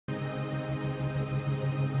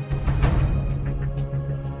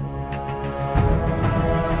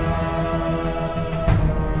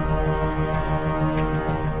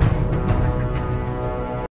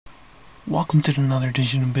Welcome to another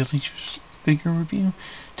edition of Billy's Figure Review.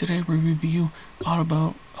 Today we review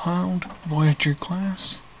Autobot Hound Voyager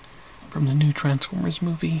class from the new Transformers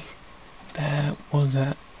movie that was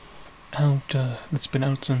that's been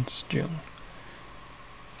out since June.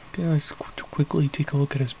 Okay, let's quickly take a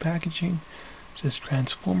look at his packaging. It says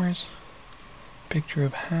Transformers, picture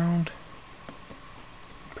of Hound,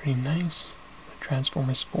 pretty nice. The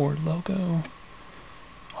Transformers 4 logo,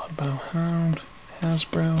 Autobot Hound,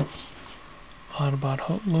 Hasbro.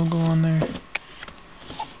 Autobot logo on there,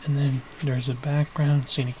 and then there's a background,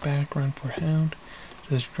 scenic background for Hound.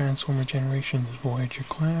 This Transformer Generations Voyager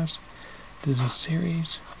class. This is a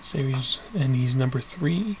series, and he's number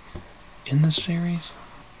 3 in the series.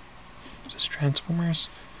 This is Transformers,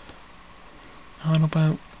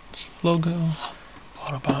 Autobot logo,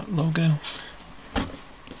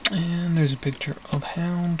 and there's a picture of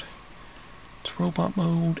Hound. It's robot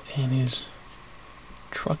mode and his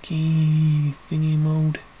trucky thingy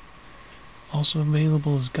mode. Also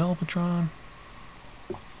available is Galvatron.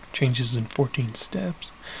 Changes in 14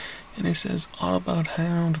 steps. And it says Autobot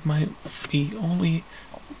Hound might be only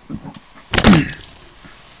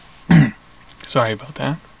sorry about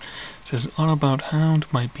that. It says Autobot Hound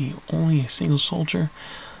might be only a single soldier,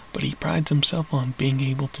 but he prides himself on being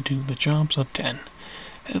able to do the jobs of 10.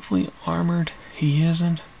 Heavily armored, he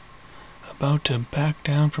isn't about to back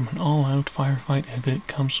down from an all-out firefight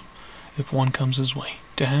if one comes his way.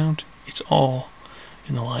 To Hound, it's all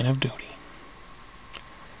in the line of duty.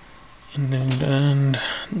 And then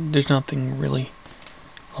there's nothing really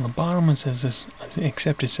on the bottom. It says this,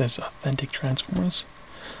 except it says authentic Transformers.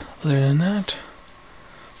 Other than that,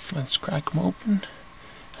 let's crack him open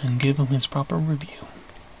and give him his proper review.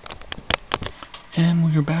 And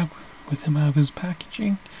we're back with him out of his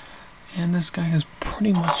packaging. And this guy has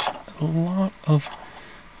pretty much a lot of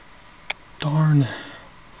darn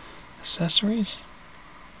accessories.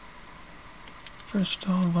 First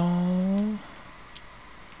of all,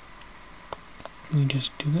 let me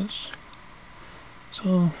just do this.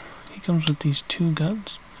 So he comes with these 2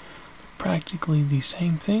 guns, practically the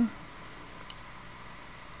same thing.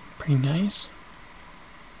 Pretty nice.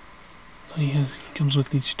 So he comes with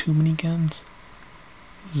these 2 miniguns.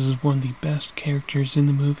 This is one of the best characters in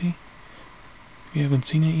the movie. If you haven't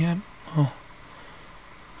seen it yet, oh,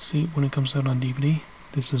 see when it comes out on DVD.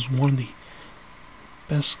 This is one of the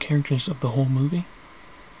best characters of the whole movie.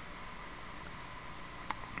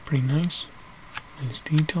 Pretty nice. Nice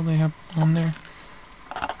detail they have on there.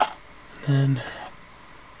 And then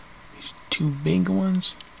these 2 big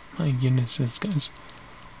ones. My goodness, this guy's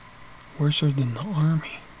worse than the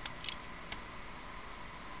army.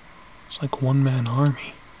 It's like one-man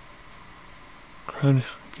army. Crud.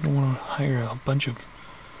 If you don't want to hire a bunch of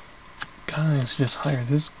guys, just hire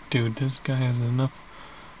this dude. This guy has enough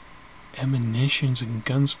ammunitions and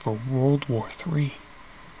guns for World War III.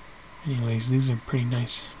 Anyways, these are pretty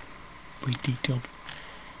nicely detailed.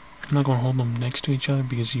 I'm not going to hold them next to each other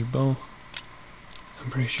because I'm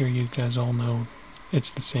pretty sure you guys all know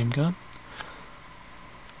it's the same gun.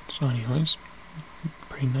 So anyways,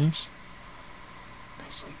 pretty nice.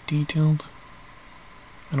 Nicely detailed.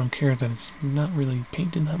 I don't care that it's not really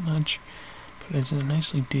painted that much, but it's a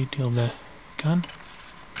nicely detailed gun.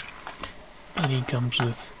 And he comes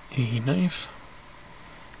with a knife,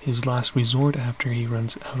 his last resort after he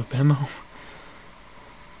runs out of ammo,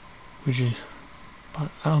 but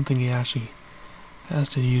I don't think he actually has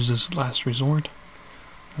to use his last resort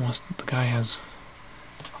unless the guy has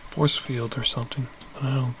a force field or something, but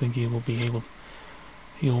I don't think he won't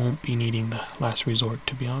be needing the last resort,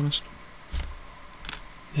 to be honest.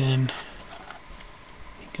 Then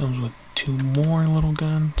he comes with 2 more little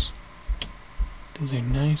guns. These are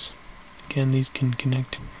nice. Again, these can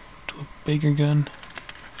connect to a bigger gun,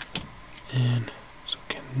 and so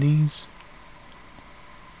can these.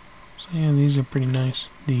 So yeah, these are pretty nice,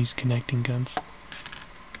 these connecting guns.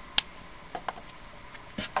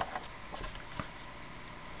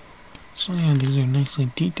 So yeah, these are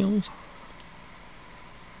nicely detailed.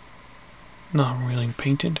 Not really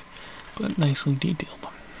painted, but nicely detailed.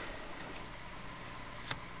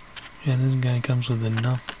 Yeah, this guy comes with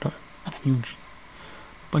a huge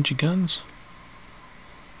bunch of guns.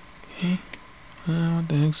 Okay, what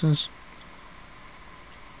the heck's this?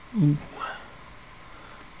 Ooh.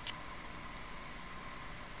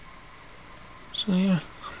 So yeah,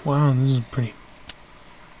 wow, this is pretty.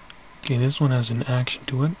 Okay, this one has an action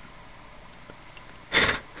to it.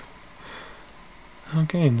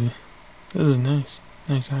 Okay, this is nice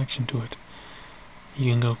action to it.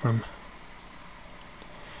 You can go from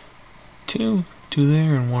 2 to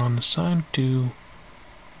there and 1 on the side to,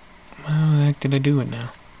 how the heck did I do it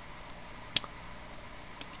now?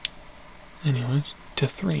 anyways, to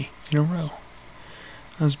 3 in a row.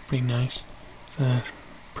 That's pretty nice. It's a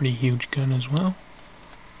pretty huge gun as well.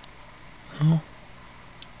 Oh,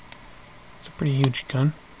 it's a pretty huge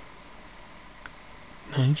gun.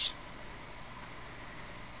 Nice.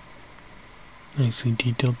 Nicely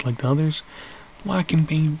detailed like the others.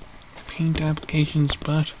 Lacking paint applications,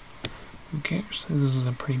 but who cares? This is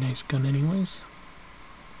a pretty nice gun anyways.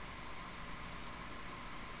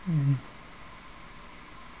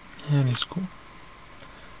 That is cool.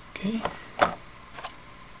 Okay.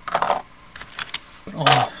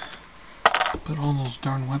 Put all those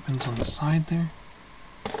darn weapons on the side there.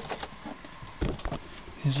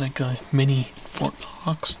 He's like a mini Fort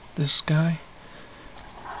Knox, this guy.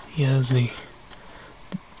 He has the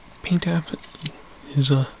paint app.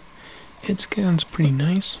 His hit scan's pretty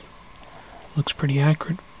nice. Looks pretty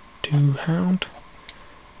accurate to Hound.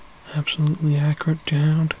 Absolutely accurate to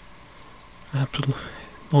Hound. Absolutely.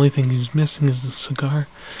 The only thing he's missing is the cigar.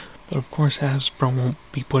 But of course Hasbro won't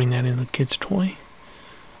be putting that in a kid's toy.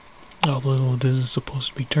 Although this is supposed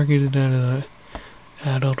to be targeted at an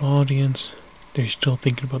adult audience, they're still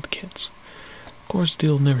thinking about the kids. Of course,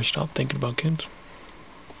 they'll never stop thinking about kids,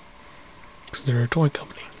 because they're a toy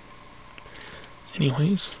company.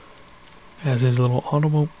 Anyways, has his little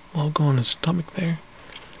Autobolt logo on his stomach there.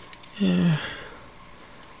 Yeah,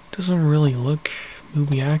 doesn't really look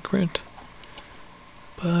movie accurate,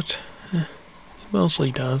 but it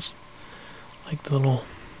mostly does. Like the little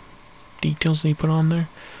details they put on there.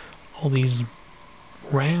 All these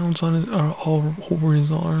rounds on it are all over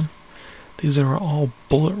his arm. These are all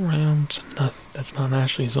bullet rounds. That's not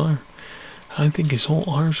actually his arm. I think his whole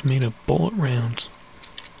arm's made of bullet rounds.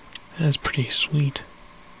 That's pretty sweet.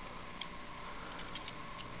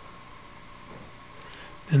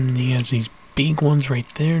 Then he has these big ones right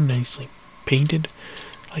there, nicely painted.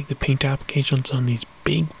 Like the paint applications on these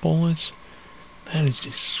big bullets. That is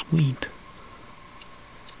just sweet.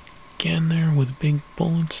 Again there with big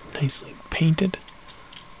bullets, nicely painted.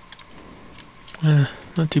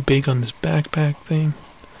 Not too big on this backpack thing,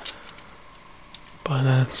 but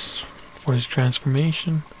that's for his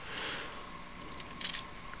transformation.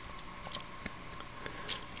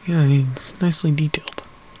 Yeah, he's nicely detailed.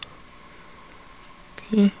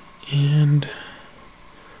 Okay, and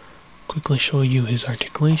quickly show you his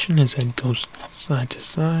articulation. His head goes side to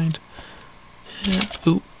side. And,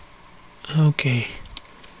 ooh, okay.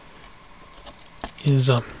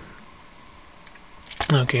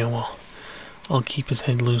 Okay, well, I'll keep his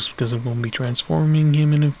head loose because it won't be transforming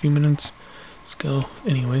him in a few minutes. Let's go.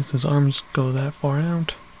 Anyways, his arms go that far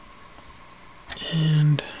out.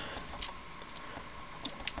 And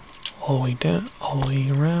all the way down, all the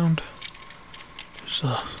way around.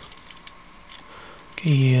 Okay,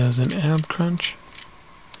 he has an ab crunch.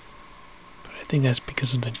 But I think that's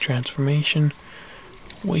because of the transformation.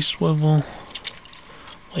 Waist swivel.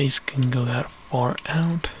 Legs can go that far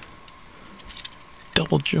out.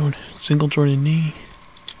 Double joint, single jointed knee,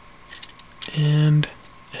 and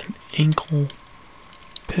an ankle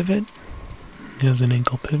pivot. He has an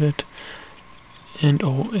ankle pivot, and a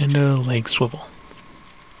leg swivel.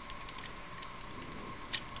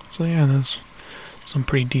 So yeah, that's some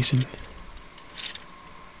pretty decent.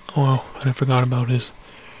 Oh, and I forgot about his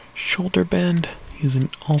shoulder bend. He's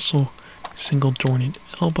also single jointed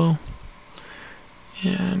elbow.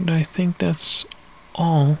 And I think that's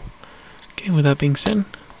all. Okay, with that being said,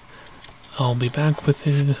 I'll be back with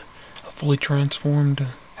a fully transformed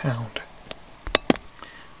Hound.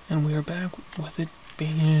 And we are back with it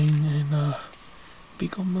being in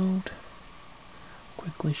beagle mode.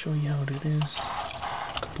 Quickly show you how it is.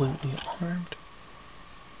 Completely armed.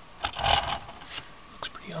 Looks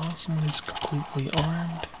pretty awesome when it's completely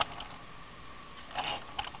armed.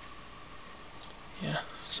 Yeah,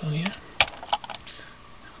 so yeah.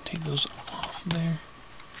 Take those off there.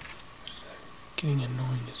 Getting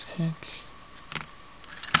annoying as heck.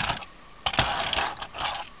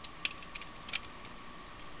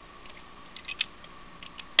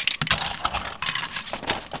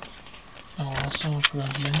 Oh, also, I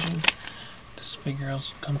forgot to mention, this figure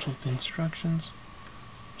also comes with instructions.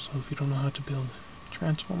 So if you don't know how to build a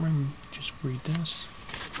Transformer, just read this.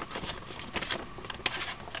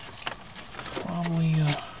 Probably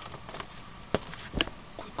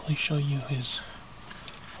quickly show you his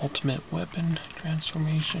ultimate weapon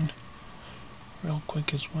transformation real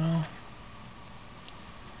quick as well.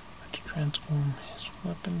 To transform his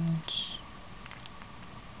weapons.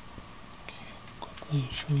 Okay, quickly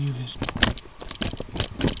show you his.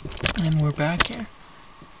 And we're back here.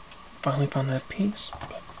 Finally found that piece.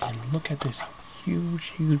 And look at this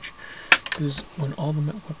huge. This is when all the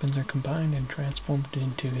weapons are combined and transformed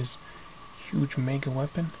into his huge mega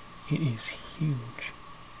weapon. It is huge.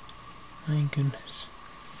 My goodness.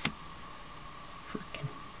 Freaking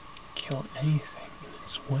kill anything in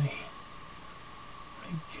its way.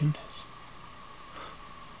 My goodness.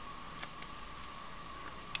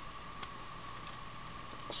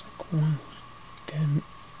 Looks like one was dead.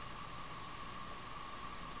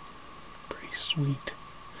 Pretty sweet.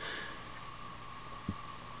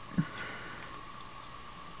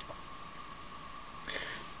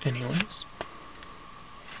 Anyways,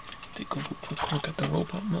 take a quick look at the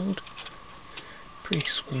robot mode. Pretty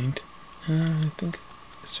sweet. I think,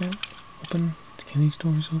 is there open? Can these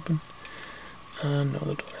doors open? No,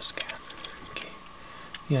 the doors can't. Okay.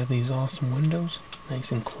 Yeah, these awesome windows,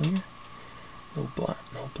 nice and clear. No black,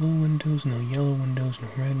 no blue windows, no yellow windows, no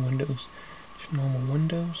red windows. Just normal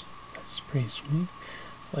windows. That's pretty sweet.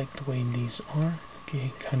 Like the way these are.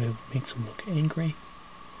 Okay, kind of makes them look angry.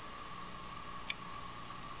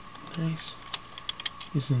 Nice.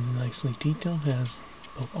 This is nicely detailed. It has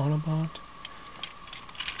both Autobot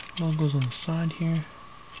logos on the side here.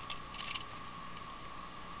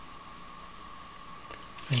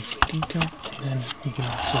 Nicely detailed. And then you can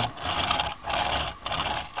also,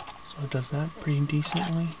 so it does that pretty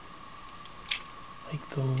decently. Like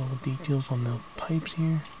the little details on the pipes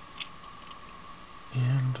here.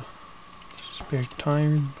 And spare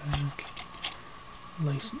tire in the back.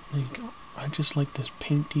 Nice, like, I just like this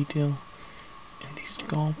paint detail and the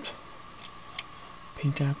sculpt.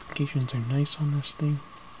 Paint applications are nice on this thing.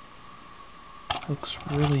 Looks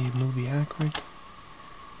really movie accurate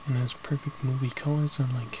and has perfect movie colors,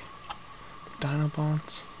 and like the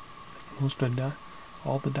Dinobots, most of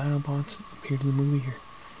all the Dinobots that appeared in the movie are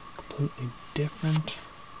completely different.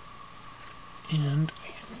 And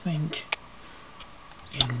I think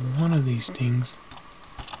in one of these things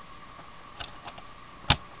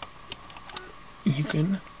you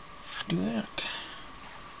can do that.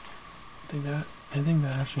 I think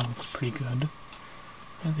that actually looks pretty good.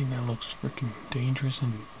 I think that looks freaking dangerous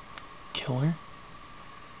and killer.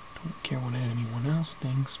 Don't care what anyone else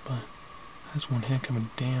thinks, but that's one heck of a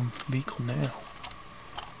damn vehicle now.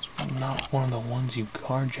 It's not one of the ones you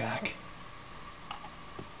carjack.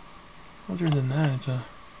 Other than that, it's a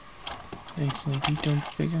nicely detailed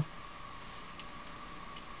figure.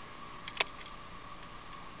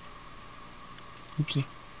 Oopsie.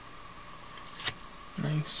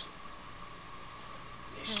 Nice.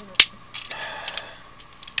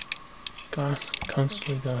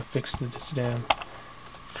 Constantly gotta fix this damn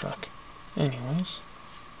truck. Anyways.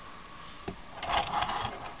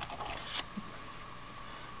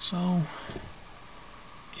 So,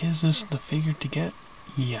 is this the figure to get?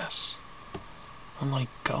 Yes. Unlike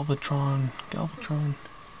Galvatron, the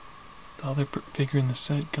other figure in the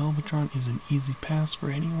set, Galvatron is an easy pass for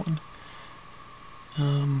anyone.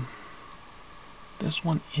 This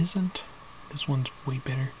one isn't. This one's way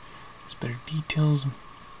better. It's better details,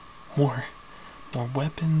 more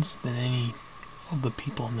weapons than any of the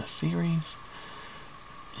people in the series,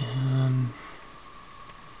 and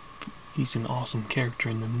he's an awesome character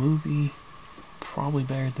in the movie. Probably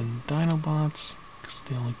better than Dinobots, because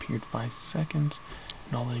they only appeared 5 seconds,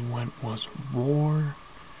 and all they went was roar,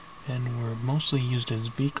 and were mostly used as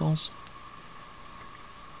vehicles.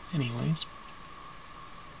 Anyways,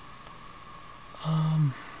 if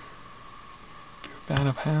you're a fan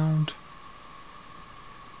of Hound,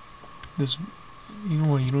 this, you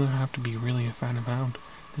know what, you don't have to be really a fan of Hound.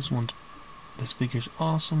 This figure's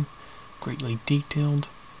awesome, greatly detailed,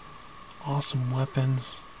 awesome weapons,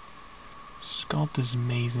 sculpt is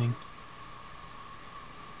amazing,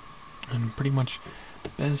 and pretty much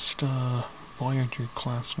best Voyager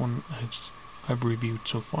class one I've reviewed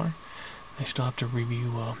so far. I still have to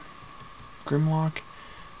review Grimlock.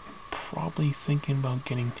 Probably thinking about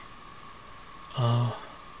getting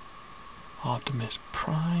Optimus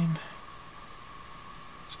Prime.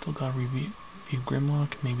 Still gotta review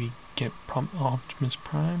Grimlock, maybe get Optimus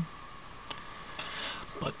Prime.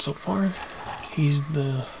 But so far, he's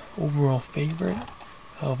the overall favorite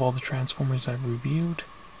of all the Transformers I've reviewed.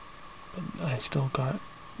 But I still gotta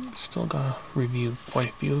review quite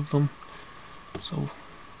a few of them. So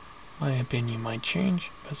my opinion might change.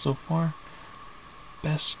 But so far,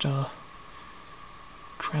 best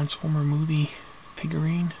Transformer movie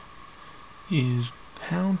figurine is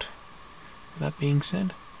Hound. With that being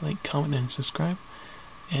said, like, comment, and subscribe,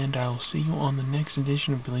 and I'll see you on the next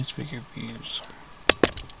edition of Billy's Figure Reviews.